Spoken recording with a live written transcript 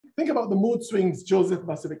Think about the mood swings Joseph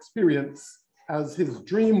must have experienced as his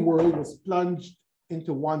dream world was plunged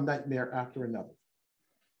into one nightmare after another.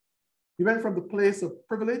 He went from the place of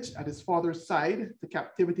privilege at his father's side to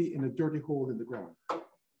captivity in a dirty hole in the ground.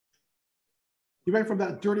 He went from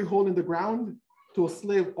that dirty hole in the ground to a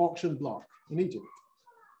slave auction block in Egypt.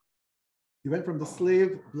 He went from the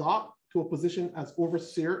slave block to a position as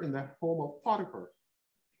overseer in the home of Potiphar.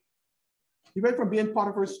 He went from being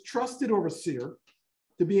Potiphar's trusted overseer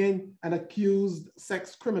to being an accused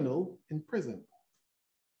sex criminal in prison.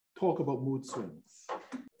 Talk about mood swings.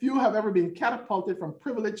 Few have ever been catapulted from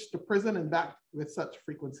privilege to prison and back with such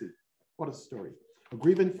frequency. What a story. A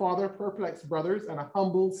grieving father, perplexed brothers, and a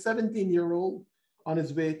humble 17-year-old on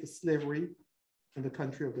his way to slavery in the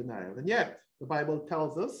country of the Nile. And yet, the Bible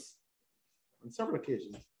tells us on several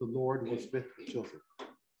occasions, the Lord was with Joseph.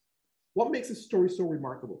 What makes his story so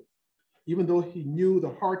remarkable? Even though he knew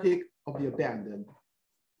the heartache of the abandoned,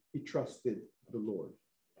 he trusted the Lord.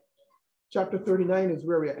 Chapter 39 is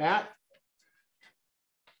where we're at.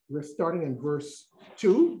 We're starting in verse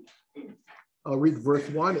 2. I'll read verse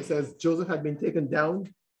 1. It says, Joseph had been taken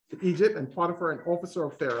down to Egypt, and Potiphar, an officer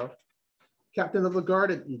of Pharaoh, captain of the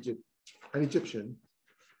guard in Egypt, an Egyptian,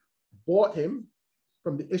 bought him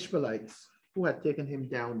from the Ishmaelites who had taken him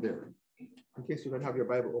down there. In case you don't have your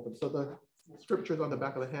Bible open. So the scriptures on the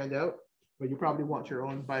back of the handout, but you probably want your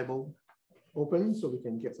own Bible open so we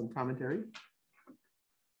can get some commentary.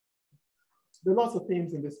 There are lots of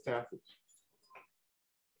themes in this passage.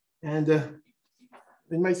 And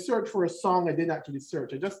in my search for a song, I didn't actually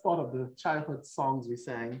search. I just thought of the childhood songs we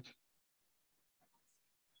sang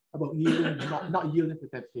about yielding, not yielding to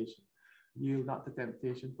temptation. Yield not to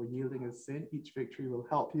temptation, for yielding is sin. Each victory will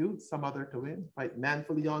help you, some other to win. Fight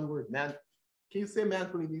manfully onward. Man, can you say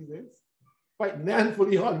manfully these days? Fight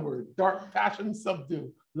manfully onward. Dark passions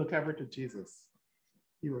subdue. Look ever to Jesus.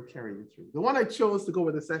 He will carry you through. The one I chose to go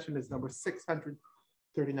with the session is number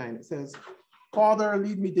 639. It says, Father,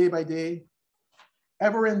 lead me day by day,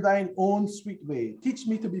 ever in thine own sweet way. Teach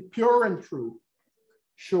me to be pure and true.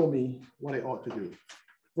 Show me what I ought to do.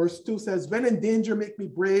 Verse 2 says, when in danger, make me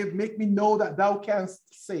brave. Make me know that thou canst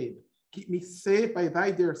save. Keep me safe by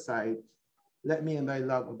thy dear side. Let me in thy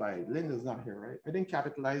love abide. Linda's not here, right? I didn't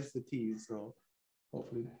capitalize the T's, so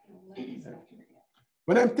hopefully. Yeah.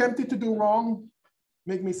 When I'm tempted to do wrong,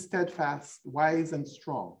 make me steadfast, wise, and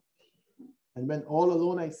strong. And when all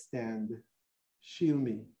alone I stand, shield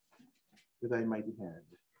me with thy mighty hand.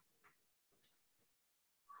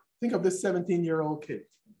 Think of this 17-year-old kid.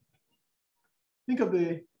 Think of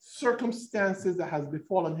the circumstances that has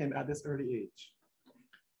befallen him at this early age.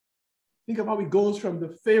 Think of how he goes from the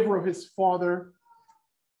favor of his father.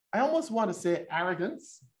 I almost want to say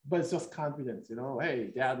arrogance, but it's just confidence. You know, hey,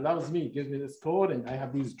 dad loves me, gives me this code, and I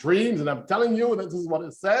have these dreams, and I'm telling you that this is what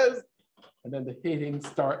it says. And then the hating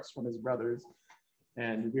starts from his brothers,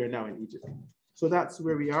 and we are now in Egypt. So that's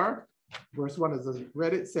where we are. Verse 1, as I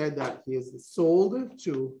read it, said that he is sold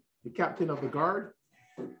to the captain of the guard.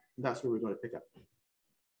 And that's where we're going to pick up.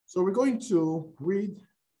 So we're going to read,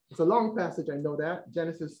 it's a long passage, I know that,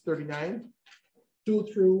 Genesis 39, 2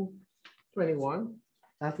 through 21,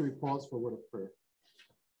 after we pause for a word of prayer.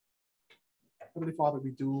 Heavenly Father,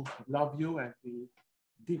 we do love you, and we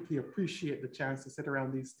deeply appreciate the chance to sit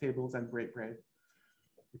around these tables and break bread.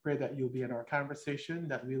 We pray that you'll be in our conversation,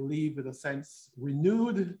 that we'll leave with a sense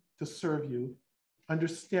renewed to serve you,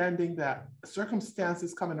 understanding that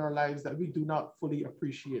circumstances come in our lives that we do not fully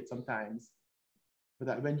appreciate sometimes, but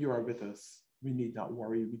that when you are with us, we need not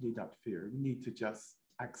worry, we need not fear. We need to just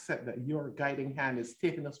accept that your guiding hand is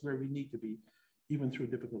taking us where we need to be, even through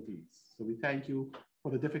difficulties. So we thank you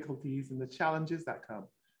for the difficulties and the challenges that come,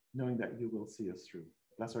 knowing that you will see us through.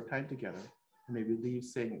 Bless our time together, and may we leave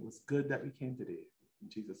saying it was good that we came today. In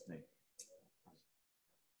Jesus' name.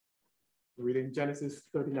 We're reading Genesis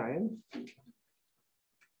 39,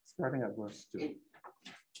 starting at verse 2.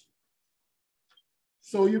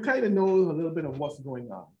 So you kind of know a little bit of what's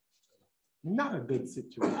going on. Not a good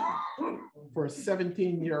situation for a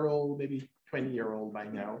 17-year-old, maybe 20-year-old by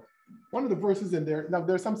now. One of the verses in there, now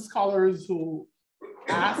there's some scholars who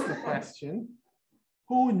ask the question,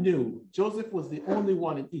 who knew Joseph was the only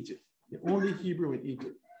one in Egypt, the only Hebrew in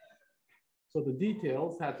Egypt? So the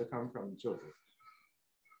details had to come from Joseph.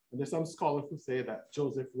 And there's some scholars who say that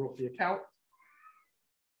Joseph wrote the account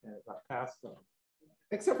and it got passed on.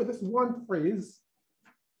 Except for this one phrase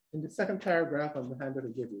in the second paragraph on the handout I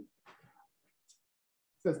give you.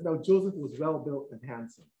 It says, now Joseph was well built and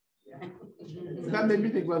handsome. So that made me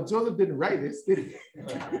think, well, Joseph didn't write this, did he?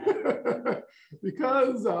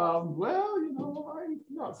 Because, well, you know, I'm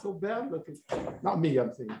not so bad looking. Not me,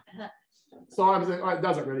 I'm saying. So I'm saying, it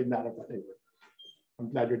doesn't really matter, but anyway.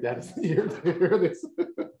 I'm glad your dad is here to hear this.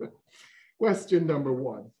 Question number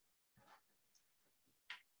 1.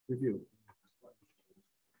 Review.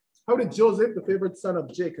 How did Joseph, the favorite son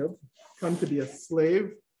of Jacob, come to be a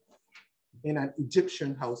slave in an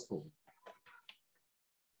Egyptian household?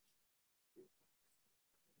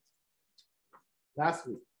 Last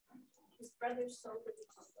week. His brothers sold him to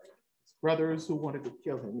slavery. His brothers who wanted to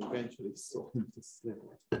kill him eventually sold him to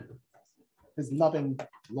slavery. His loving,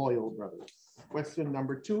 loyal brothers. Question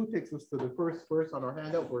number 2 takes us to the first verse on our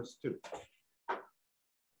handout, verse 2.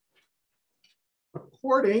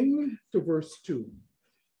 According to verse 2,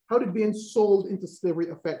 how did being sold into slavery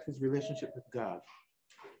affect his relationship with God?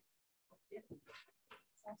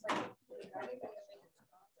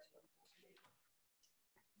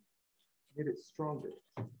 Made it stronger.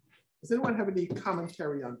 Does anyone have any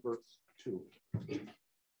commentary on verse 2?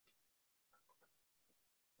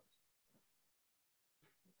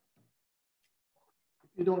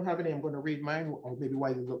 If you don't have any, I'm going to read mine, or maybe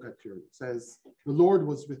while you look at yours. It says, the Lord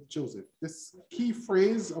was with Joseph. This key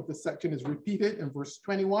phrase of the section is repeated in verse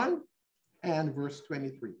 21 and verse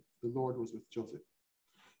 23. The Lord was with Joseph.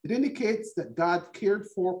 It indicates that God cared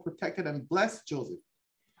for, protected, and blessed Joseph.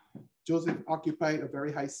 Joseph occupied a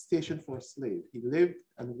very high station for a slave. He lived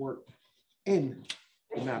and worked in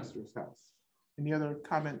the master's house. Any other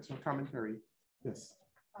comments or commentary? Yes.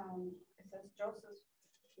 It says Joseph's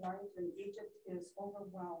life in Egypt is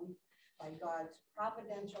overwhelmed by God's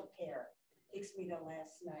providential care. Takes me to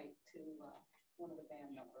last night to one of the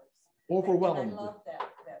band numbers. Overwhelmed. And I love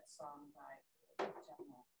that song by John.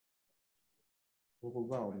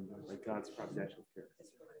 Overwhelmed by God's providential care.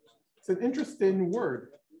 It's an interesting word,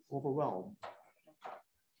 overwhelmed.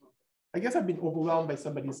 I guess I've been overwhelmed by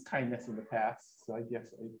somebody's kindness in the past, so I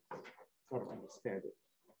guess I sort of understand it.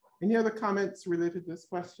 Any other comments related to this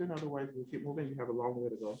question? Otherwise, we'll keep moving. We have a long way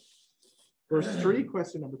to go. Verse 3,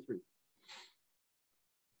 question number 3.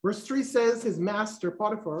 Verse 3 says, his master,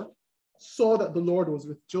 Potiphar, saw that the Lord was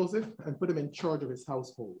with Joseph and put him in charge of his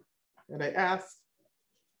household. And I asked,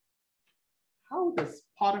 how does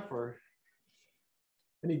Potiphar,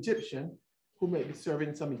 an Egyptian who may be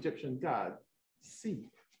serving some Egyptian god, see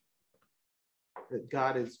that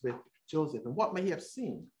God is with Joseph? And what may he have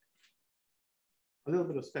seen? A little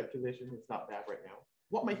bit of speculation, it's not bad right now.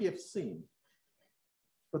 What might he have seen?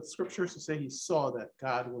 But the scriptures to say he saw that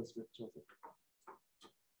God was with Joseph.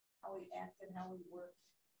 How he acted, how he worked,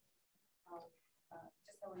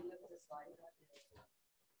 just how he lived his life.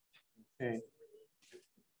 Okay.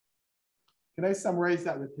 Can I summarize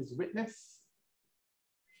that with his witness?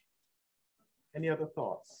 Any other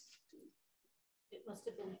thoughts? It must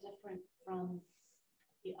have been different from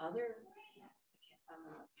the other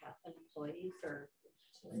employees or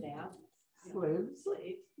staff. Slaves.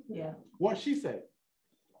 Slaves. Yeah. What she said.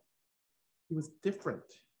 He was different.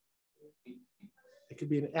 It could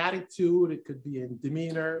be an attitude, it could be in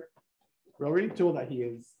demeanor. We're already told that he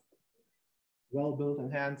is well-built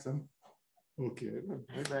and handsome. Okay,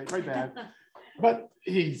 right bad. But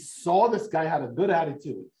he saw this guy had a good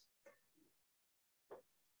attitude.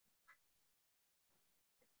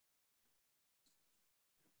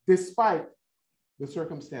 Despite the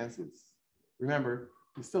circumstances, remember,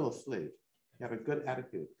 he's still a slave. He had a good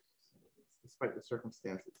attitude, despite the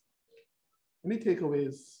circumstances. Any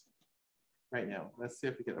takeaways right now? Let's see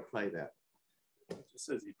if we can apply that. It just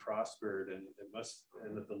says he prospered and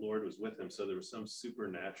that the Lord was with him. So there was some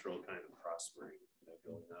supernatural kind of prospering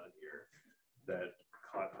going on here that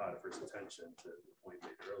caught Potiphar's attention to the point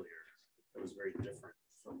made earlier. It was very different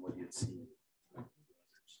from what he had seen.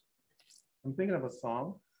 I'm thinking of a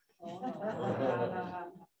song.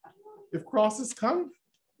 If crosses come,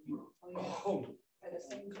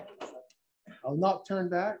 I'll not turn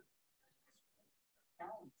back.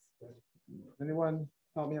 Anyone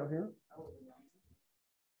help me out here?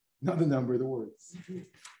 Not the number, the words. I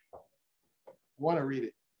want to read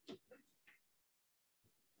it.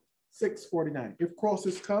 6:49. If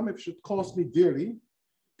crosses come, it should cost me dearly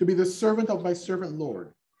to be the servant of my servant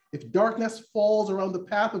Lord. If darkness falls around the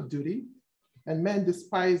path of duty and men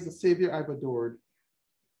despise the Savior I've adored,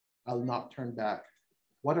 I'll not turn back,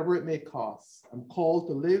 whatever it may cost. I'm called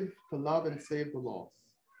to live, to love, and save the lost.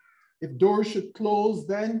 If doors should close,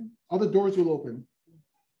 then other doors will open.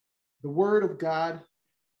 The word of God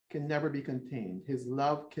can never be contained. His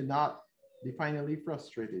love cannot be finally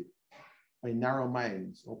frustrated by narrow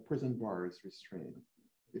minds or prison bars restrained.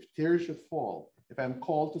 If tears should fall, if I'm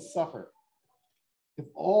called to suffer, if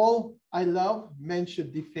all I love men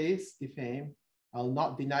should deface, defame, I'll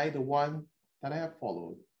not deny the one that I have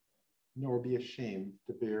followed, nor be ashamed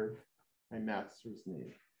to bear my master's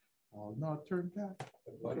name. I'll not turn back.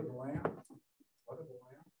 The blood of the lamb. Blood of the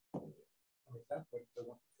lamb. Or is that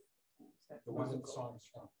what the one that the song is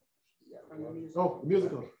from? Oh, the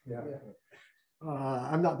musical. Yeah.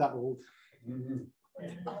 I'm not that old.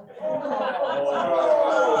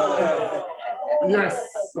 Yes,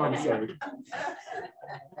 I'm sorry.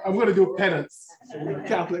 I'm going to do penance.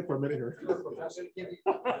 Catholic for a minute here.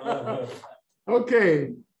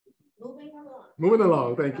 Okay. Moving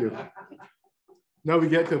along. Thank you. Now we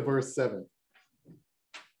get to verse 7.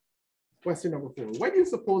 Question number 4. Why do you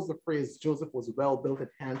suppose the phrase Joseph was well built and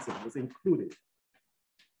handsome was included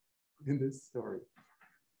in this story?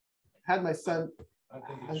 Had my son. I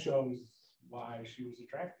think it shows why she was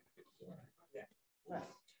attracted to him. Yeah. Right.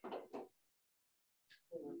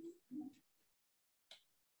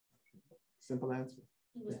 Simple answer.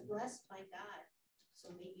 He was blessed by God,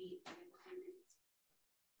 so maybe.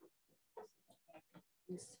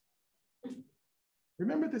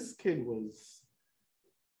 Remember, this kid was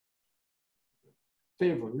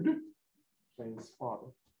favored by his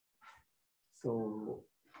father. So,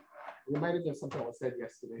 reminded me of something I said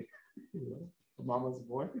yesterday. Mama's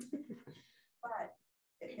boy. But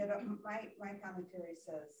my commentary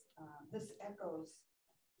says this echoes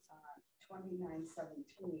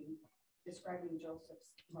 29:17, describing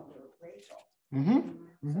Joseph's mother, Rachel. So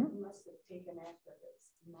he must have taken after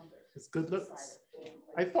his mother. His good looks.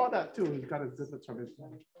 I thought that too. He got his good looks from his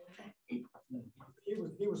mother.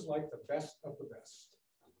 He was like the best of the best.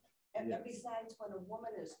 And besides, when a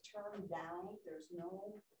woman is turned down, there's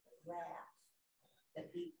no wrath that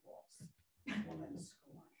equals woman's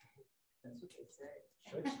scorn. That's what they say.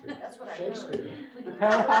 Shakespeare. That's what I Shakespeare. heard.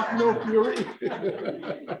 Hell hath no fury.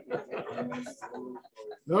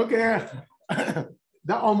 Okay.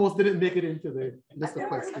 That almost didn't make it into the list of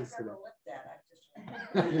questions today.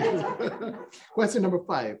 Question number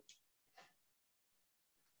 5.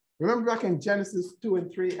 Remember back in Genesis 2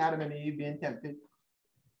 and 3, Adam and Eve being tempted?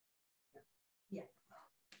 Yeah.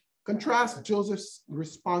 Contrast Joseph's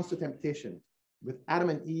response to temptation with Adam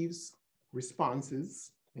and Eve's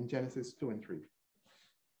responses in Genesis 2 and 3.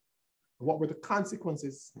 What were the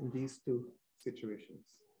consequences in these two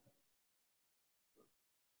situations?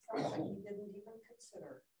 Sounds like he didn't even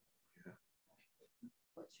consider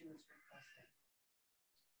what she was requesting.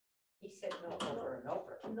 He said no over and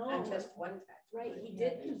over. No. Not just one time. Right, he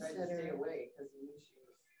did He tried to consider. stay away because he knew she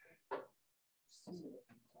was.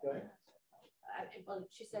 Go ahead. Well,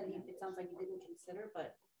 she said it sounds like he didn't consider,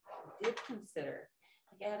 but he did consider.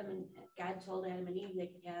 Like God told Adam and Eve they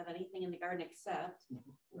could have anything in the garden except.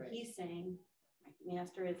 Right. He's He's saying, my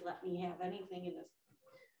master has let me have anything in this,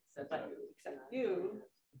 except you.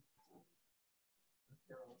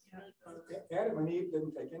 Adam and Eve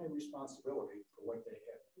didn't take any responsibility for what they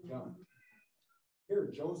had done. Here,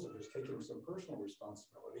 Joseph is taking some personal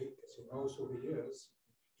responsibility because he knows who he is.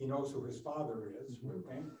 He knows who his father is, who his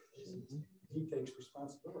family is. He takes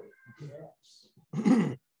responsibility.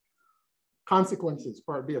 Yes. Consequences,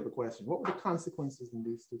 part B of the question. What were the consequences in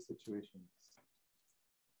these two situations?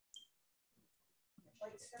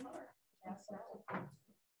 Quite similar. Cast out.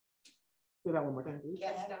 Say that one more time, please.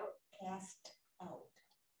 Cast out. Cast out.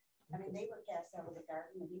 I mean, they were cast out of the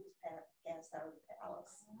garden and he was cast out of the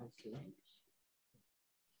palace. Okay.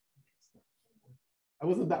 I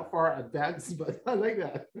wasn't that far advanced, but I like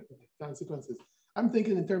that. Consequences. I'm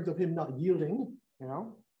thinking in terms of him not yielding, you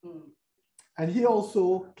know. And he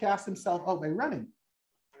also cast himself out by running.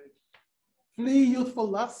 Flee youthful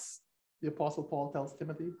lust. The Apostle Paul tells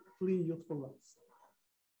Timothy, flee youthful lust.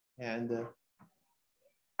 And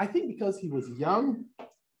I think because he was young,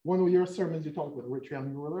 one of your sermons you talked about the rich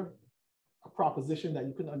young ruler, a proposition that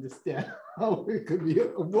you couldn't understand how it could be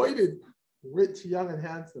avoided. Rich, young, and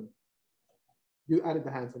handsome. You added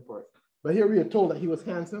the handsome part. But here we are told that he was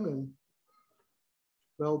handsome and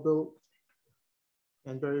well-built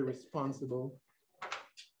and very responsible.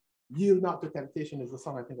 Yield not to temptation is the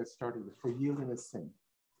song I think I started with, for yielding is sin.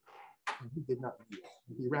 And he did not yield.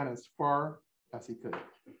 He ran as far as he could.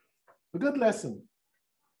 A good lesson.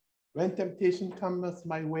 When temptation comes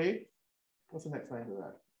my way, what's the next line of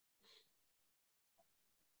that?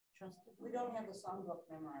 We don't have the songbook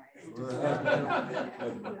memorized.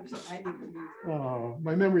 Oh,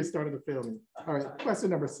 my memory started to fail me. All right, question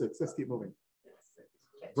number 6. Let's keep moving.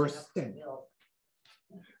 Verse 10.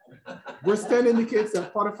 Verse 10 indicates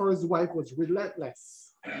that Potiphar's wife was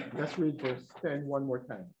relentless. Let's read verse 10 one more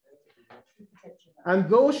time. And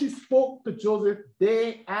though she spoke to Joseph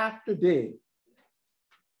day after day,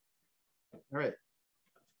 all right,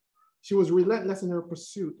 she was relentless in her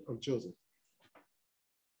pursuit of Joseph.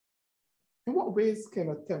 In what ways can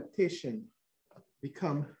a temptation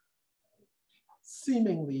become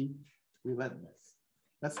seemingly relentless.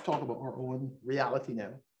 Let's talk about our own reality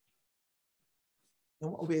now.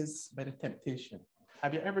 In what ways by the temptation?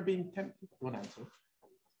 Have you ever been tempted? Don't answer.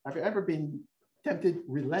 Have you ever been tempted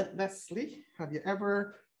relentlessly? Have you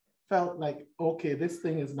ever felt like, okay, this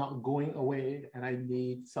thing is not going away and I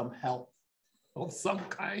need some help of some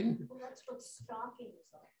kind? Well, that's what stalking is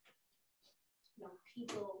like. You know,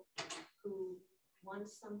 people who want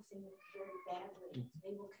something very badly,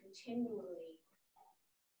 they will continually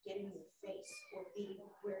get in your face or be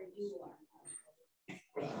where you are.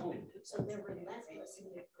 So they're relentless in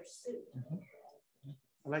their pursuit.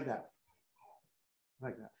 I like that. I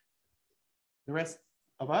like that. The rest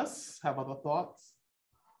of us have other thoughts.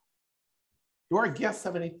 Do our guests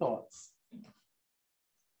have any thoughts?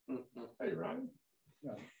 Hey, Ron.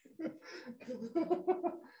 No.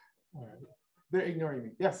 All right. They're ignoring me.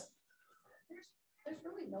 Yes. There's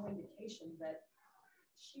really no indication that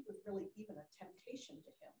she was really even a temptation to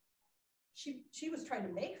him. She was trying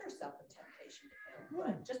to make herself a temptation to him,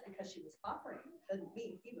 but just because she was offering doesn't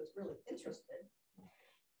mean he was really interested.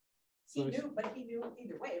 He knew, but he knew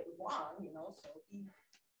either way it was wrong, you know, so he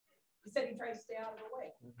said he tried to stay out of the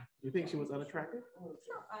way. You think she was unattractive? No,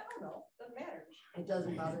 I don't know. Doesn't matter. It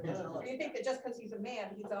doesn't bother me. Or you think that just because he's a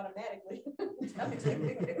man, he's automatically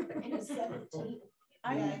And he's 17.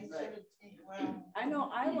 I know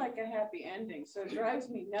I like a happy ending, so it drives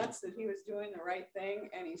me nuts that he was doing the right thing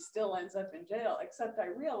and he still ends up in jail, except I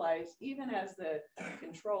realize even as the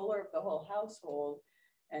controller of the whole household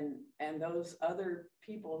and those other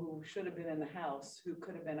people who should have been in the house, who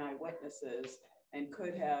could have been eyewitnesses and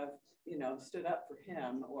could have, you know, stood up for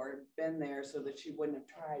him or been there so that she wouldn't have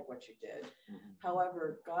tried what she did.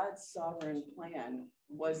 However, God's sovereign plan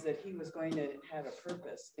was that he was going to have a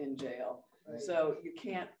purpose in jail. So you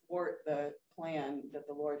can't thwart the plan that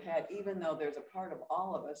the Lord had, even though there's a part of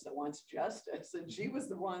all of us that wants justice, and she was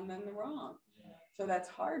the one in the wrong. So that's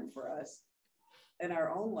hard for us. In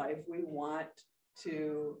our own life, we want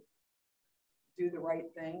to do the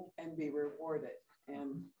right thing and be rewarded,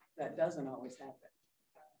 and that doesn't always happen.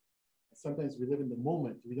 Sometimes we live in the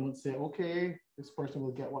moment. We don't say, okay, this person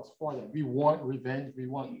will get what's for them. We want revenge. We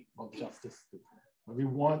want justice. We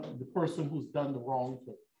want the person who's done the wrong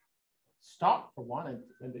to stop for one, and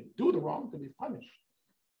when they do the wrong to be punished,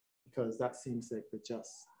 because that seems like the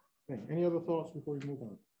just thing. Any other thoughts before we move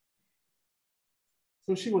on?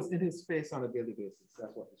 So she was in his face on a daily basis.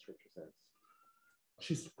 That's what the scripture says.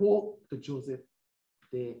 She spoke to Joseph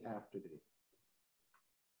day after day.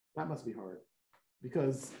 That must be hard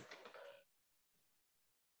because,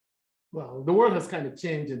 well, the world has kind of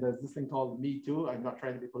changed, and there's this thing called Me Too. I'm not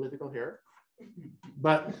trying to be political here,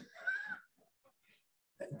 but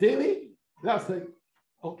daily, that's like,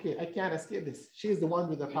 okay, I can't escape this. She is the one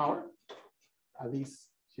with the power. At least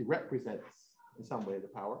she represents in some way the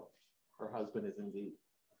power. Her husband is indeed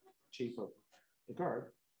chief of the guard,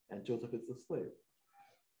 and Joseph is the slave.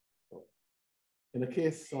 So in the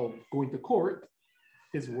case of going to court,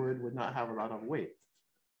 his word would not have a lot of weight.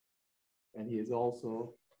 And he is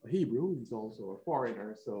also a Hebrew, he's also a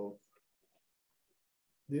foreigner, so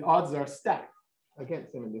the odds are stacked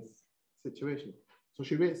against him in this situation. So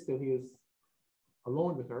she waits till he is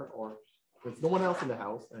alone with her, or there's no one else in the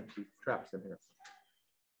house, and she traps him here.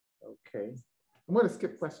 Okay, I'm going to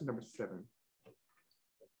skip question number 7.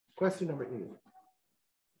 Question number 8.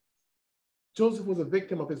 Joseph was a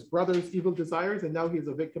victim of his brother's evil desires, and now he's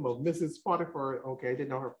a victim of Mrs. Potiphar. Okay, I didn't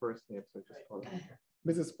know her first name, so I just called her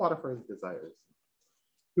Mrs. Potiphar's desires.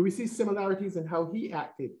 Do we see similarities in how he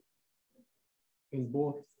acted in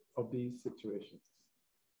both of these situations?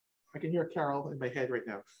 I can hear Carol in my head right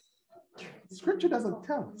now. Scripture doesn't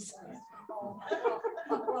tell us. Well,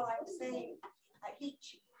 I'm saying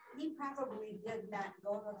he probably did not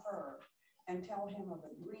go to her and tell him of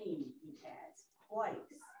a dream he had twice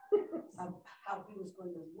of how he was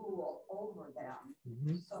going to rule over them.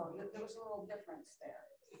 So there was a little difference there.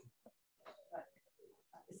 But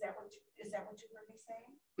is that what you heard me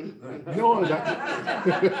saying? No,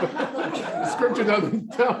 Scripture doesn't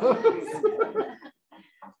tell us.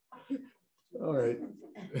 All right.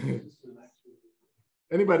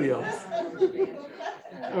 Anybody else?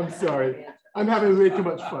 I'm sorry. I'm having way too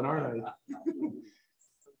much fun, aren't I?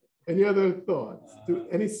 Any other thoughts?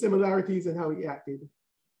 Any similarities in how he acted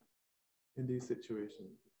in these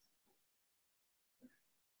situations?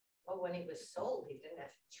 Well, when he was sold, he didn't have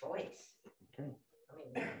a choice. Okay.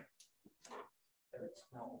 I mean, there's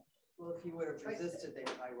no. Well, if he would have resisted, they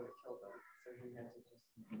probably would have killed him. So he had to just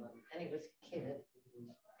let him. And he was a kid.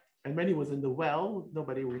 And when he was in the well,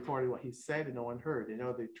 nobody recorded what he said and no one heard. You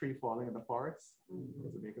know, the tree falling in the forest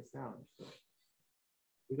doesn't make a sound. So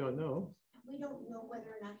we don't know. we don't know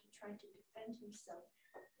whether or not he tried to defend himself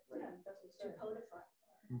to Potiphar.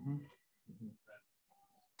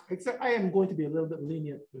 Except I am going to be a little bit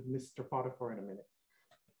lenient with Mr. Potiphar in a minute.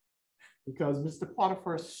 Because Mr.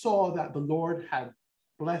 Potiphar saw that the Lord had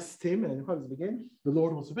blessed him, and how does it begin? The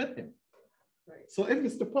Lord was with him. Right. So if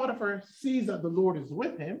Mr. Potiphar sees that the Lord is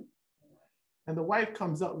with him, and the wife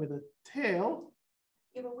comes up with a tale.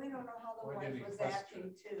 Yeah, but we don't know how the wife was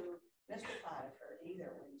acting to Mr. Potiphar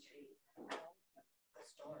either when she the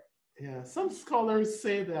story. Yeah, some scholars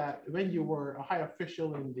say that when you were a high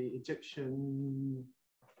official in the Egyptian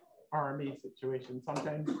army situation,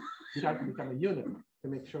 sometimes you have to become a eunuch to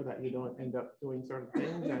make sure that you don't end up doing certain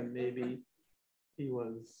things, and maybe he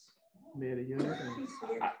was made a eunuch. And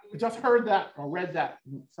I just heard that or read that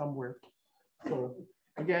somewhere. So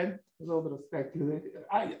again, a little bit of speculation.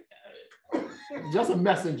 Just a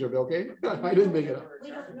messenger, okay? I didn't make it up. We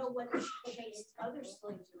don't know whether she chased other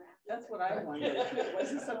slaves around. That's what I wondered.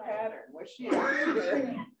 Was this a pattern? Was she a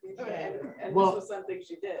leader? And Well, this was something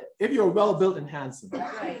she did. If you're well built and handsome.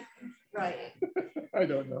 Right, right. I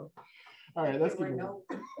don't know. All right, let's keep There were going.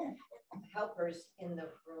 no helpers in the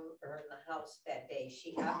room or in the house that day.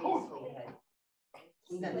 She obviously had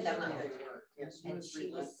sent them out, and she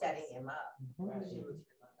was setting him up.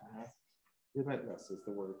 Relentless is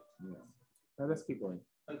the word. Yeah. Now let's keep going.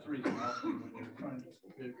 That's the reason when you're trying to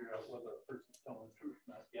figure out whether a person's telling the truth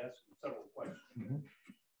or not, you ask them several questions.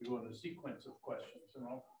 You go in a sequence of questions and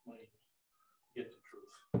ultimately get the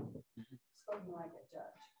truth. Spoken like a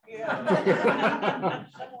judge. Yeah.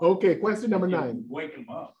 Okay, question number 9. Wake them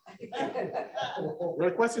up.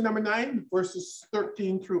 Right, question number 9, verses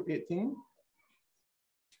 13 through 18.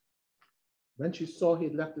 Then she saw he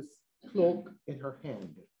had left his cloak in her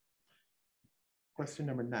hand. Question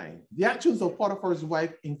number 9. The actions of Potiphar's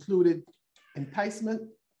wife included enticement,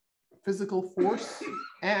 physical force,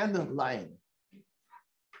 and lying.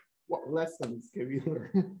 What lessons can we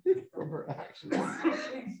learn from her actions?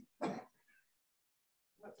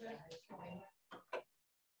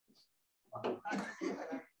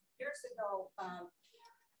 Years ago,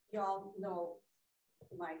 y'all know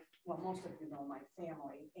most of you know my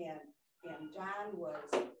family, and John was,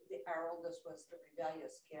 our oldest was the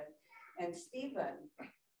rebellious kid, and Stephen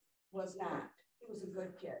was not. He was a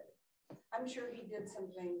good kid. I'm sure he did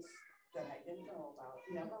some things that I didn't know about,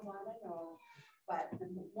 never want to know, but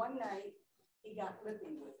one night he got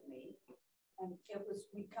lippy with me, and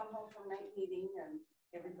we'd come home from night meeting, and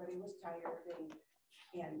everybody was tired,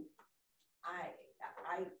 and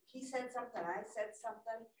he said something, I said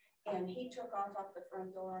something, and he took off out the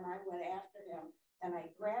front door, and I went after him, and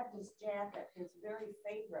I grabbed his jacket, his very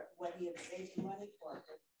favorite, what he had saved money for,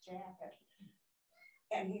 his jacket,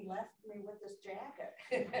 and he left me with this jacket.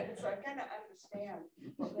 So I kind of understand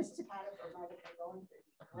what Mrs. Potiphar might have been going through.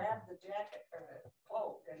 He grabbed the jacket or the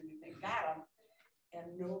cloak, and they got him,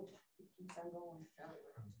 and no, he keeps on going.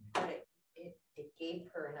 But it gave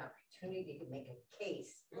her an opportunity to make a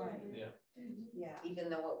case. Right. Yeah. Yeah. Even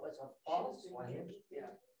though it was a false one,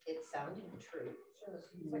 it sounded true.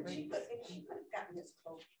 But she could have gotten his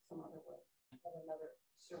clothes some other way. Let another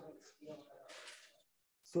servant steal her.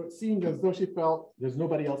 So it seemed as though she felt there's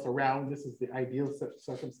nobody else around. This is the ideal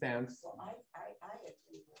circumstance. So I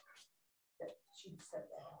agree with her that she said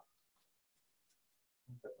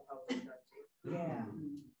that. Yeah.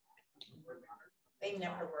 They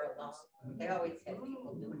never were alone. They always had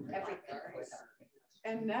people doing everything for her.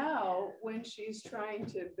 And now, when she's trying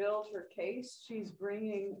to build her case, she's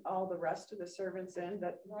bringing all the rest of the servants in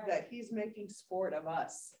that he's making sport of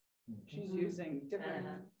us. She's using different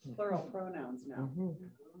plural pronouns now.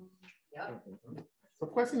 Yep. So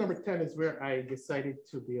question number 10 is where I decided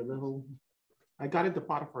to be I got into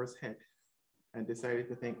Potiphar's head and decided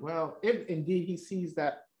to think, well, if indeed he sees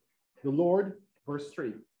that the Lord, verse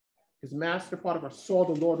 3, his master Potiphar saw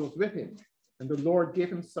the Lord was with him, and the Lord gave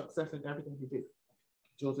him success in everything he did.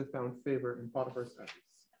 Joseph found favor in Potiphar's eyes.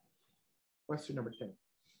 Question number 10.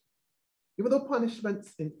 Even though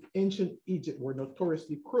punishments in ancient Egypt were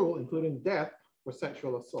notoriously cruel, including death for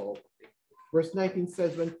sexual assault, verse 19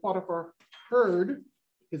 says, when Potiphar heard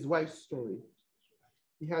his wife's story,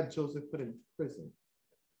 he had Joseph put in prison.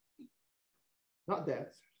 Not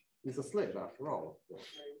death, he's a slave after all.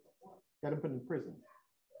 Got him put in prison.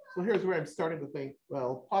 So here's where I'm starting to think,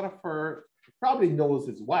 well, Potiphar probably knows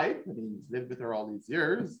his wife. I mean, he's lived with her all these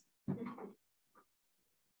years.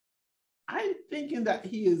 I'm thinking that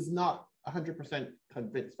he is not 100%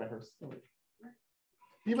 convinced by her story.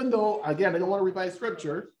 Even though, again, I don't want to revise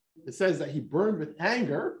scripture. It says that he burned with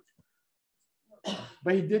anger,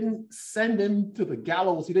 but he didn't send him to the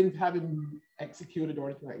gallows. He didn't have him executed or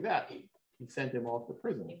anything like that. He sent him off to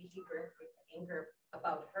prison. Maybe he burned with anger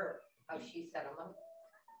about her, how she set him up.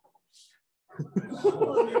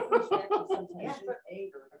 Well, your perspective sometimes is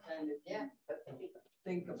anger, but then if Yeah. you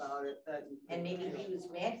think about it, then. And maybe he was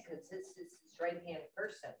mad because this is his right-hand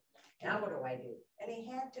person. Now what do I do? And he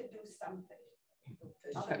had to do something,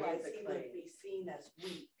 because Okay. otherwise he would be seen as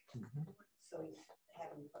weak. Mhm. So he's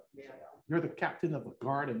having put in jail. You're the captain of the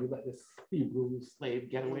guard and you let this Hebrew slave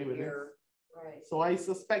get away with it. Right. So I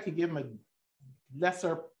suspect he gave him a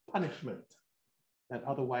lesser punishment than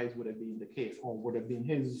otherwise would have been the case, or would have been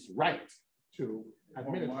his right to More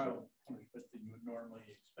administer. mild punishment than you would normally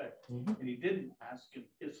expect. Mhm. And he didn't ask him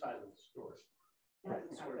his side of the story.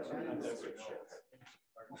 Right.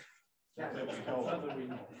 Not that we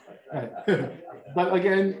know. Right. But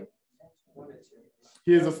again,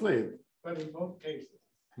 he is a slave. But in both cases,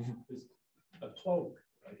 his, a cloak,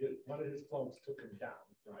 one of his cloaks took him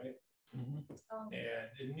down, right? And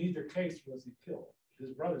in neither case was he killed.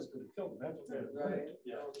 His brothers could have killed him. That's what they were Right.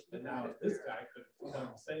 Yeah. And now this guy could have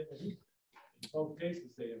done the same thing. In both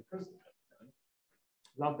cases, they imprisoned him.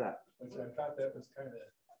 Love that. Which I thought that was kind of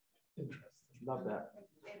interesting. Love that.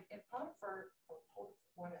 And Potiphar,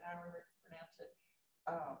 what hour to pronounce it,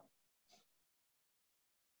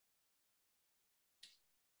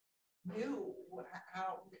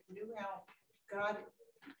 knew how God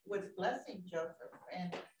was blessing Joseph,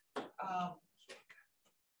 and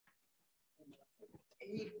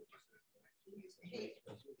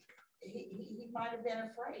he might have been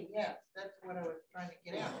afraid. Yes, that's what I was trying to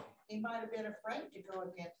get at. He might have been afraid to go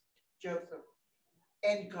against Joseph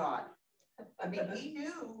and God. I mean, he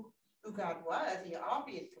knew who God was. He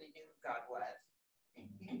obviously knew who God was.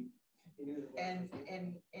 And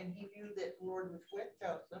he knew that the Lord was with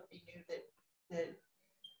Joseph. He knew that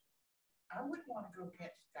I wouldn't want to go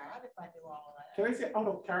against God if I knew all of that. Can I say out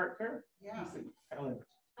of character? Yeah. Ellen.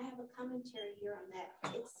 I have a commentary here on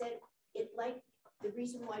that. It said the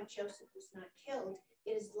reason why Joseph was not killed,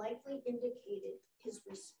 it is likely indicated his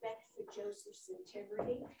respect for Joseph's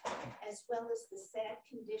integrity, as well as the sad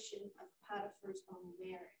condition of Potiphar's own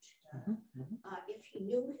marriage. If he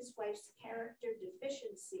knew his wife's character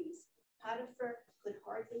deficiencies, Potiphar could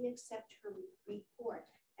hardly accept her report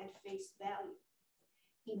at face value.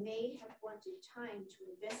 He may have wanted time to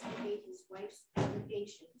investigate his wife's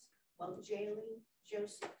allegations while jailing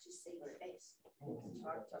Joseph to save face.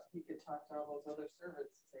 He could talk to all those other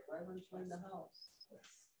servants and say, why weren't you in the house?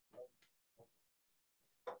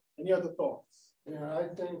 Any other thoughts? Yeah, I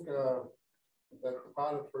think that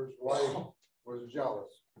Potiphar's wife was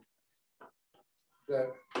jealous.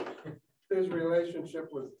 That his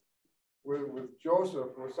relationship with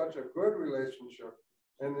Joseph was such a good relationship,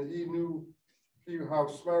 and that he knew how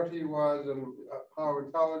smart he was and how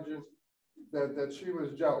intelligent, that she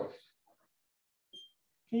was jealous.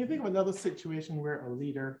 Can you think of another situation where a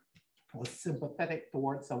leader was sympathetic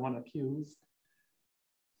towards someone accused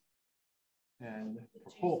and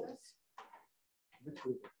proposed?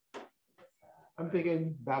 I'm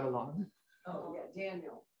thinking Babylon. Oh, yeah,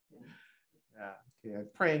 Daniel. Yeah, okay. I'm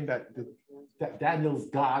praying that Daniel's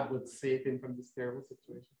God would save him from this terrible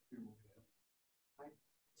situation.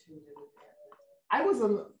 I was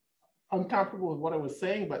uncomfortable with what I was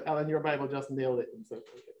saying, but Ellen, your Bible just nailed it. And so, okay.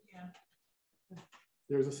 Yeah.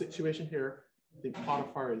 There's a situation here. I think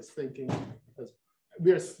Potiphar is thinking, as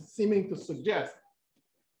we are seeming to suggest,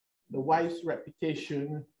 the wife's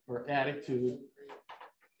reputation or attitude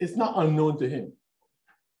is not unknown to him.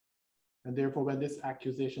 And therefore, when this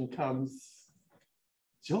accusation comes,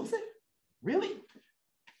 Joseph, really?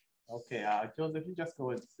 Okay, Joseph, you just go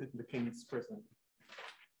and sit in the king's prison.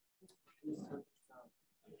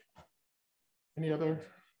 Any other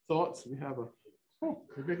thoughts? We have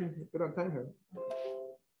we're getting good on time here.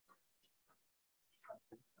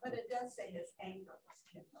 But it does say his anger was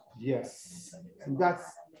kindled. Yes, and that's,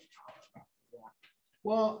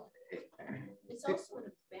 well. It's also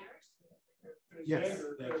an embarrassment. Yes.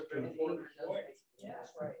 Yeah,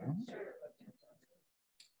 right.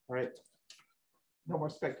 All right. No more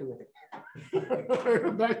speculating.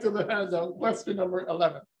 Back to the handout. Question number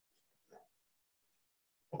 11.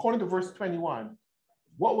 According to verse 21,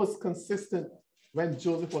 what was consistent when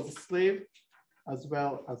Joseph was a slave as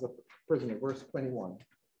well as a prisoner? Verse 21.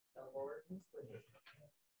 The Lord was with him.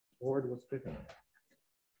 The Lord was with him.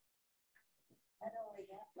 Not only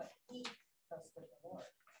that, but he trusted the Lord.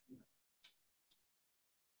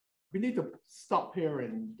 We need to stop here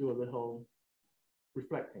and do a little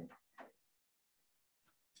reflecting.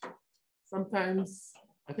 Sometimes,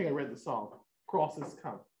 I think I read the song, crosses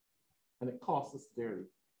come, and it costs us dearly.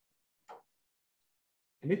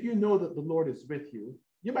 And if you know that the Lord is with you,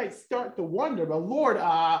 you might start to wonder, but Lord,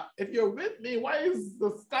 if you're with me, why is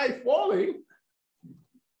the sky falling?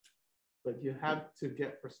 But you have to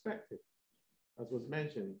get perspective, as was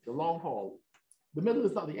mentioned, the long haul. The middle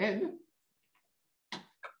is not the end.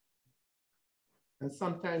 And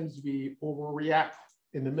sometimes we overreact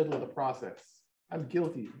in the middle of the process. I'm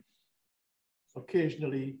guilty.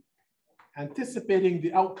 Occasionally anticipating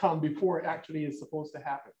the outcome before it actually is supposed to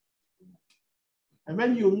happen. And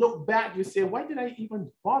when you look back, you say, why did I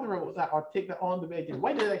even bother about that or take that on the way again?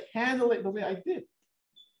 Why did I handle it the way I did?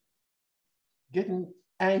 Getting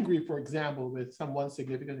angry, for example, with someone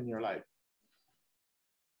significant in your life.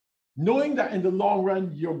 Knowing that in the long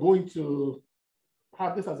run, you're going to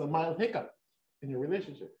have this as a mild hiccup in your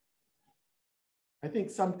relationship. I think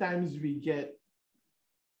sometimes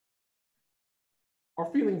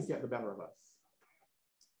our feelings get the better of us.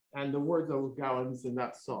 And the words of Gowans in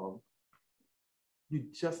that song, you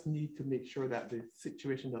just need to make sure that the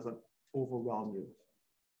situation doesn't overwhelm you.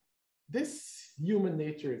 This human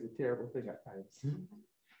nature is a terrible thing at times.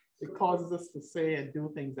 It causes us to say and do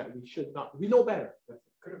things that we should not. We know better.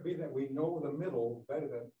 Could it be that we know the middle better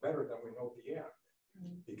than we know the end?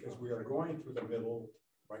 Because we are going through the middle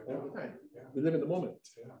right now. All the time. Yeah. We live in the moment.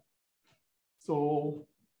 Yeah. So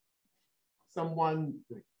someone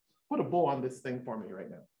put a bow on this thing for me right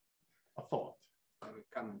now. A thought. I will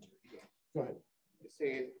commentary here. Go ahead. It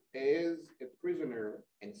says, as a prisoner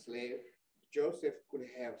and slave, Joseph could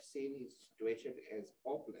have seen his situation as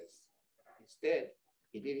hopeless. Instead,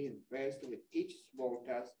 he did his best with each small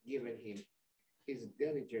task given him. His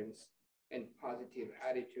diligence and positive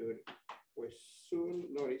attitude were soon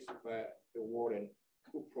noticed by the warden,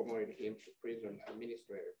 who promoted him to prison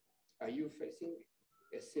administrator. Are you facing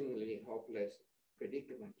a seemingly hopeless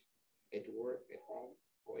predicament at work, at home,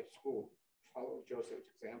 or at school? Follow Joseph's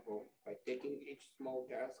example by taking each small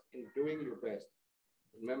task and doing your best.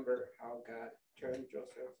 Remember how God turned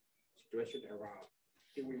Joseph's situation around.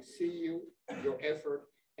 He will see your effort,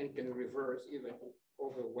 and can reverse even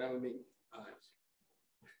overwhelming odds.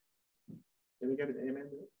 Can we get an amen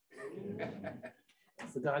to it?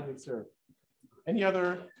 It's the God we serve. Any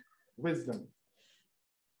other wisdom?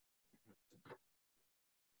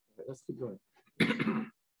 Okay, let's keep going.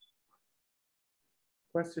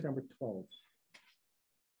 Question number 12.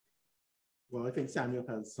 Well, I think Samuel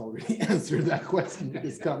has already answered that question in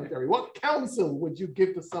his commentary. What counsel would you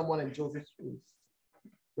give to someone in Joseph's shoes,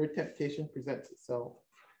 where temptation presents itself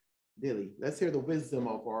daily? Let's hear the wisdom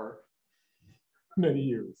of our many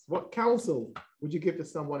years. What counsel would you give to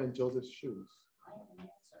someone in Joseph's shoes? I have an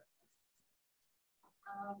answer.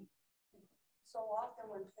 So often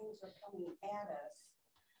when things are coming at us,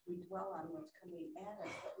 we dwell on what's coming at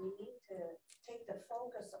us, but we need to take the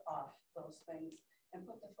focus off those things and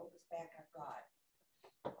put the focus back on God.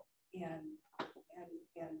 And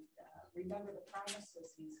remember the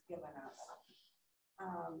promises he's given us.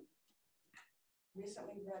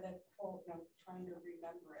 Recently read a quote, and I'm trying to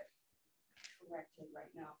remember it correctly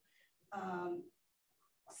right now.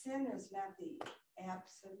 Sin is not the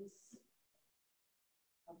absence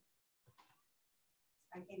of,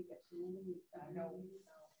 I can't get to I know.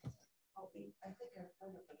 I think I've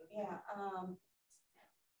heard of it. Yeah.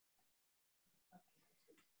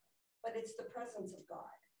 But it's the presence of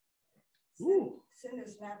God. Sin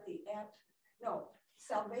is not the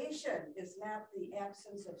salvation is not the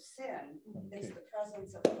absence of sin. Okay. It's the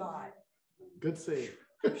presence of God. Good save.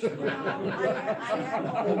 I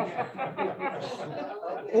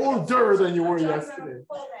am older than you were yesterday.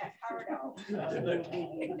 Pull that card out.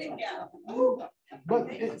 But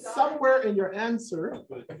it's somewhere in your answer,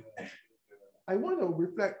 I want to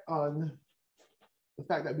reflect on the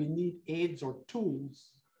fact that we need aids or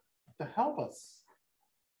tools to help us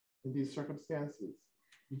in these circumstances.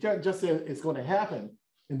 You can't just say it's going to happen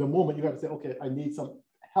in the moment. You have to say, okay, I need some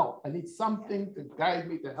help. I need something to guide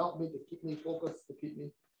me, to help me, to keep me focused, to keep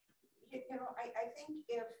me. I think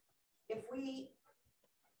if we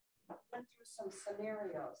went through some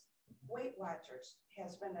scenarios, Weight Watchers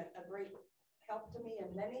has been a great help to me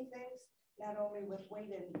in many things, not only with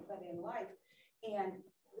weight but in life. And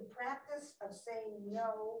the practice of saying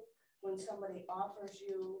no when somebody offers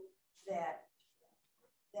you that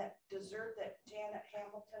dessert that Janet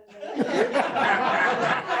Hamilton made.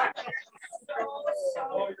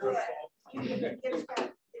 so good. It's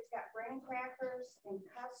got graham crackers and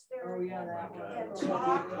custard and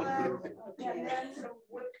chocolate and then some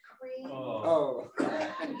whipped cream.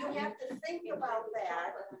 You have to think about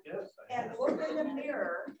that and look in the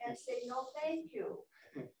mirror and say, no, thank you,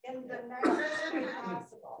 in the nicest way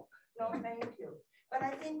possible. No, thank you. But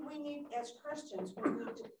I think we need, as Christians, we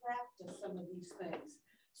need to practice some of these things.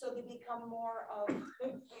 So they become more of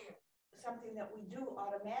something that we do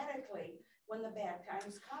automatically when the bad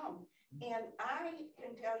times come. And I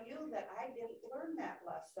can tell you that I didn't learn that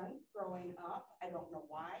lesson growing up. I don't know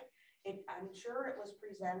why. I'm sure it was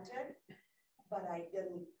presented, but it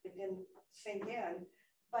didn't sink in.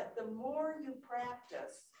 But the more you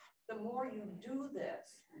practice, the more you do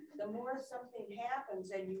this, the more something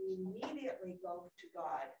happens and you immediately go to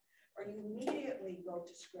God, or you immediately go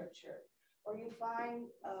to scripture, or you find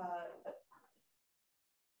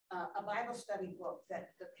a Bible study book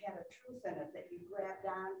that had a truth in it that you grabbed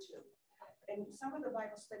onto. And some of the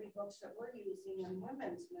Bible study books that we're using in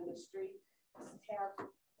women's ministry have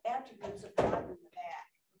attributes of God in the back.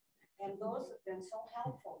 And those have been so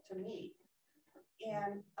helpful to me.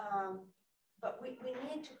 And, but we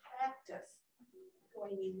need to practice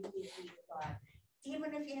going immediately to God.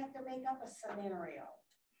 Even if you have to make up a scenario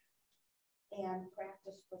and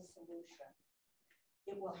practice the solution,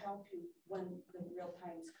 it will help you when the real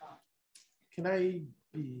times come. Can I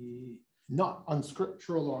be not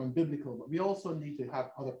unscriptural or unbiblical, but we also need to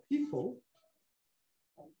have other people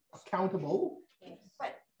accountable. Yes.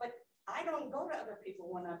 But I don't go to other people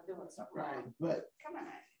when I'm doing something wrong. But come on.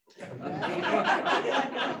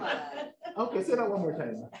 Okay, say that one more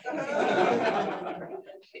time.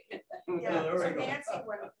 Yeah, so Nancy,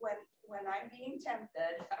 when I'm being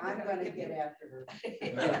tempted, I'm gonna get after her.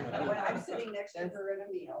 when I'm sitting next to her at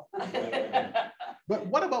a meal. But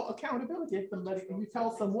what about accountability? If you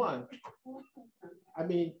tell someone, I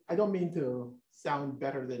mean, I don't mean to sound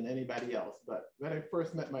better than anybody else, but when I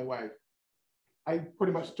first met my wife, I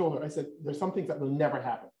pretty much told her, I said, there's some things that will never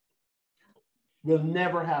happen. Will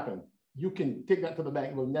never happen. You can take that to the bank,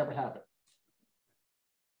 it will never happen.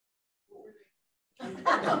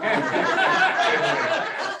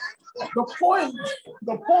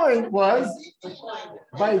 The point was,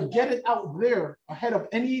 by getting out there ahead of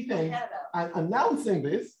anything and announcing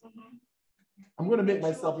this, I'm going to make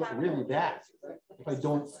myself look really bad if I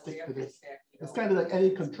don't stick to this. It's kind of like any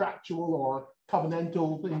contractual or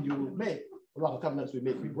covenantal thing you would make. A lot of covenants we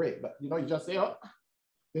make, we break, but you know, you just say, oh,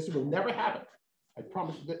 this will never happen. I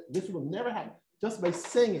promise you that this will never happen. Just by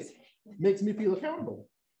saying it makes me feel accountable.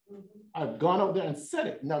 I've gone out there and said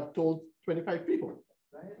it, and I've told 25 people.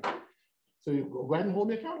 So you go ahead and hold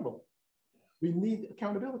me accountable. We need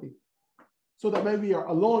accountability so that when we are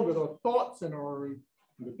alone with our thoughts and in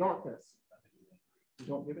the darkness, we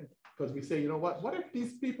don't give in. Because we say, you know what if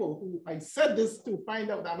these people who I said this to find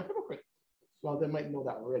out that I'm a hypocrite? Well, they might know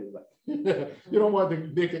that already, but you don't want to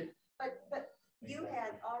make it. But you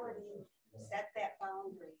had already set that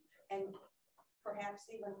boundary and perhaps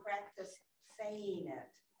even practice saying it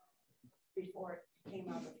before it came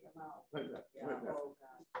out of your mouth. Like that. Yeah. Like that. Oh,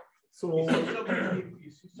 God. So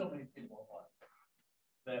you see so many people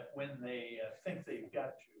that when they think they've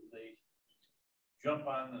got you, they jump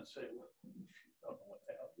on and say, well, you don't know what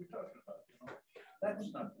the hell you're talking about, you know?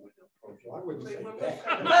 That's not the way to approach it. Well, I wouldn't say that.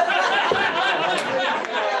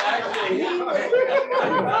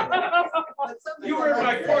 You were in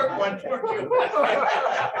my court once, weren't you?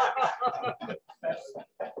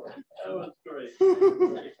 That was great.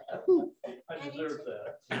 I deserve that.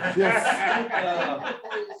 Yes.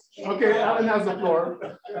 Okay, Alan has the floor.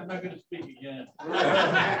 I'm not going to speak again. No,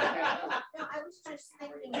 I was just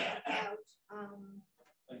thinking about.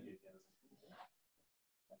 Thank you.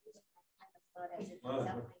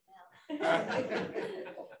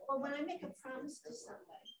 Well, when I make a promise to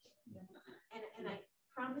somebody, and I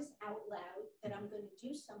promise out loud that I'm going to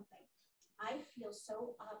do something, I feel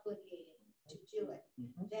so obligated to do it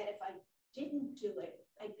that if I didn't do it,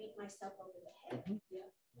 I beat myself over the head.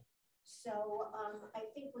 Yeah. So I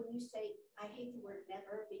think when you say, I hate the word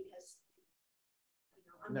never because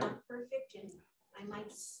I'm not perfect and I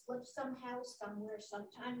might slip somehow, somewhere,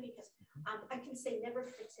 sometime, because I can say never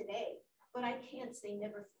for today, but I can't say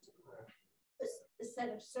never for tomorrow. The set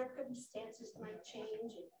of circumstances might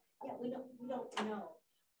change, and yeah, we don't know.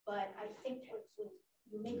 But I think when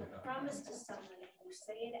you make a promise to someone and you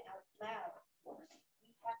say it out loud,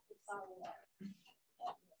 you have to follow up.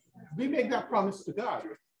 We make that promise to God,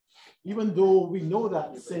 even though we know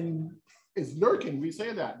that sin is lurking. We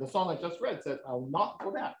say that. The song I just read said, "I'll not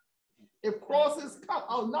go back. If crosses come,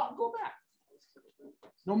 I'll not go back."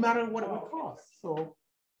 No matter what it would cost. So,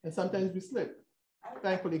 and sometimes we slip.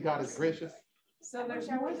 Thankfully, God is gracious. So there's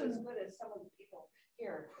more than as good as some of the people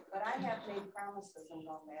here, but I have made promises and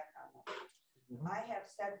gone back on them. I have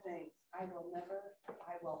said things, I will never,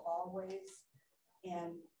 I will always,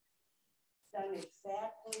 and done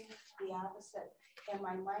exactly the opposite. And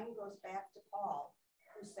my mind goes back to Paul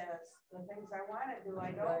who says, the things I want to do,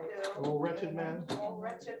 I don't do. Oh, wretched man. Oh,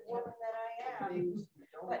 wretched woman that I am.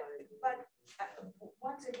 But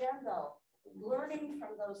once again, though, learning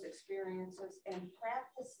from those experiences and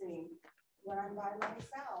practicing when I'm by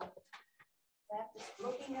myself, practice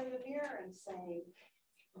looking in the mirror and saying,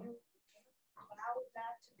 you vowed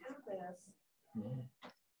not to do this. Mm-hmm.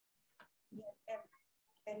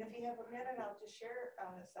 And if you have a minute, I'll just share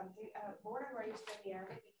something. Born and raised in the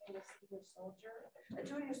Army, became a senior soldier, a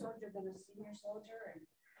junior soldier, then a senior soldier, and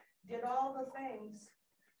did all the things.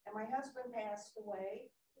 And my husband passed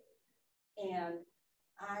away, and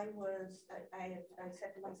I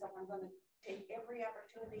said to myself, I'm going to take every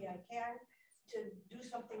opportunity I can to do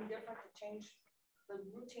something different to change the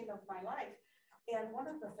routine of my life. And one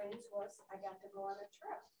of the things was I got to go on a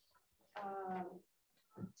trip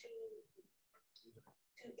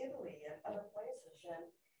to Italy and other places,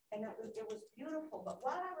 and it was beautiful. But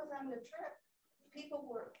while I was on the trip,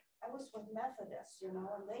 I was with Methodists, and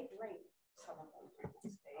they drink, some of them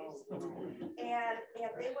these days, and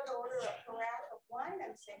they would order a carafe of wine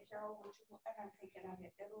and say, Carol, would you? And I'm thinking, I'm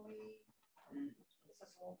in Italy. This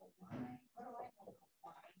is local wine. What do I know about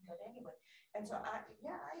wine? But anyway, and so I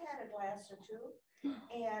had a glass or two,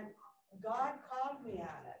 and God called me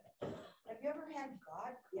on it. Have you ever had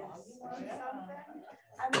God call you on something?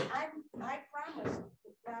 I mean, I promised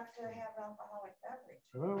not to have alcoholic beverage.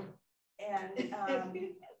 Oh. And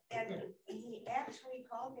he actually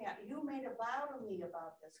called me out. You made a vow to me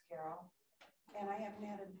about this, Carol, and I haven't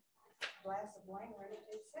had a glass of wine or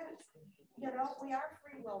anything since. We are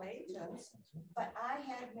free will agents, but I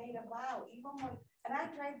had made a vow, even when, and I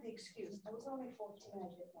tried the excuse. I was only 14, I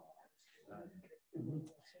didn't know that.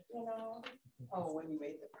 Oh, when you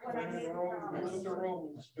made the promise.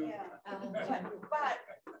 Yeah. But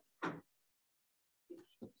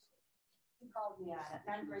he called me on it,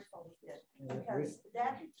 and I'm grateful he did, because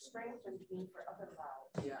that strengthened me for other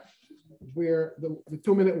vows. Yeah. We're the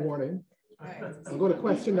 2-minute warning. I'll go to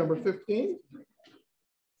question number 15.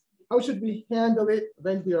 How should we handle it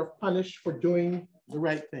when we are punished for doing the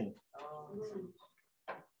right thing?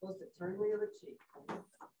 Supposed to turn the other cheek.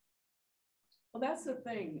 Well, that's the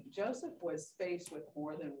thing. Joseph was faced with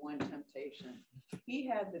more than one temptation. He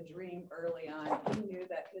had the dream early on. He knew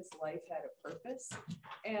that his life had a purpose.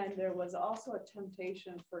 And there was also a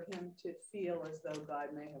temptation for him to feel as though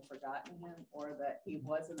God may have forgotten him, or that he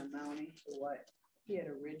wasn't amounting to what he had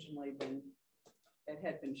originally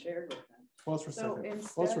had been shared with him. Pause for a second.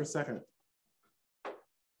 Pause for a second.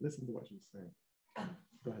 Listen to what she's saying.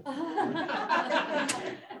 Go ahead.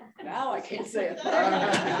 Now I can't say it.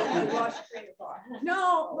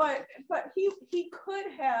 No, but he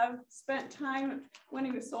could have spent time when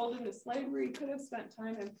he was sold into slavery. He could have spent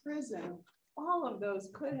time in prison. All of those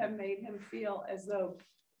could have made him feel as though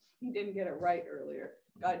he didn't get it right earlier.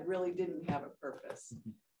 God really didn't have a purpose.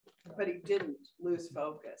 But he didn't lose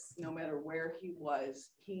focus. No matter where he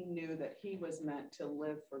was, he knew that he was meant to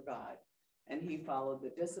live for God. And he followed the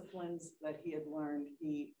disciplines that he had learned.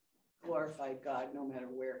 He glorified God no matter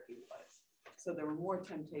where he was. So there were more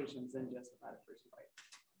temptations than just Potiphar's wife.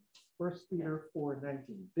 1 Peter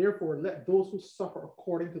 4:19. Therefore, let those who suffer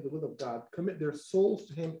according to the will of God commit their souls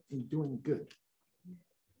to him in doing good,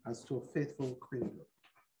 as to a faithful creator.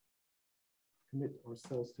 Commit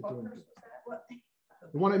ourselves to doing good.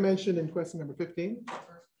 The one I mentioned in question number 15,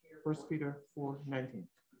 1 Peter 4:19.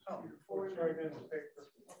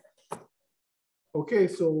 Okay,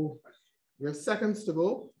 so we have seconds to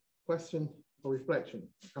go. Question or reflection.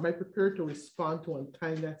 Am I prepared to respond to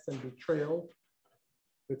unkindness and betrayal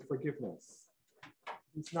with forgiveness?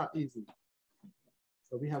 It's not easy.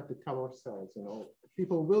 So we have to tell ourselves,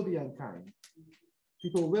 people will be unkind.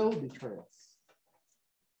 People will betray us.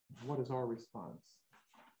 What is our response?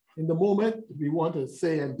 In the moment, we want to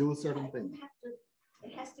say and do certain things.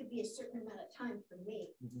 It has to be a certain amount of time for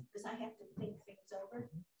me, because I have to think things over,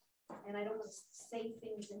 and I don't want to say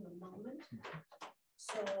things in the moment.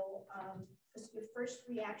 So, because your first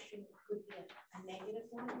reaction could be a negative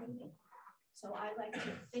one, maybe. So I like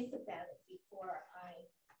to think about it before I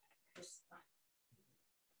respond.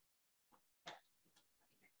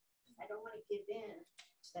 I don't want to give in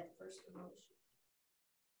to that first emotion.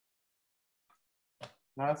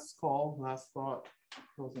 Last call, last thought,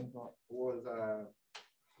 closing thought. Was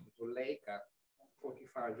Zuleika,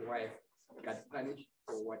 Potiphar's wife, got punished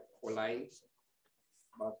for lying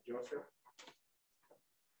about Joseph?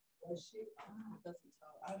 Was she? Doesn't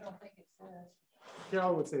tell. I don't think it says.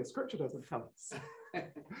 Carol would say scripture doesn't tell us.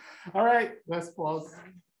 All right, let's pause,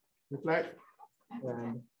 reflect,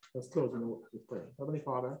 and let's close with prayer. Heavenly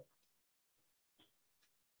Father,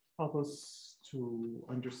 Help us to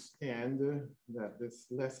understand that this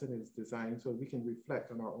lesson is designed so we can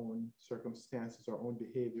reflect on our own circumstances, our own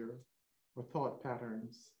behavior, our thought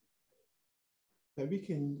patterns, that we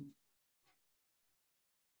can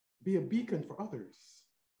be a beacon for others,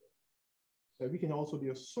 that we can also be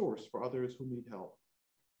a source for others who need help.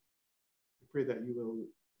 We pray that you will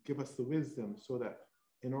give us the wisdom so that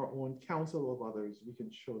in our own counsel of others, we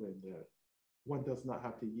can show them that one does not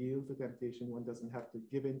have to yield to temptation, one doesn't have to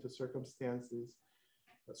give in to circumstances.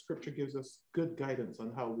 But Scripture gives us good guidance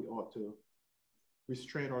on how we ought to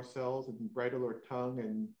restrain ourselves and bridle our tongue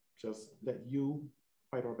and just let you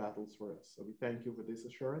fight our battles for us. So we thank you for this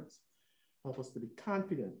assurance. Help us to be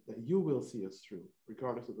confident that you will see us through,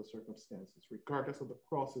 regardless of the circumstances, regardless of the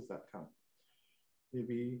crosses that come. May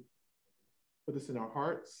we put this in our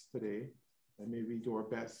hearts today, and may we do our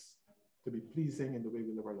best to be pleasing in the way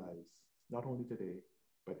we live our lives, not only today,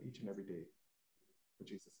 but each and every day. For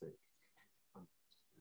Jesus' sake.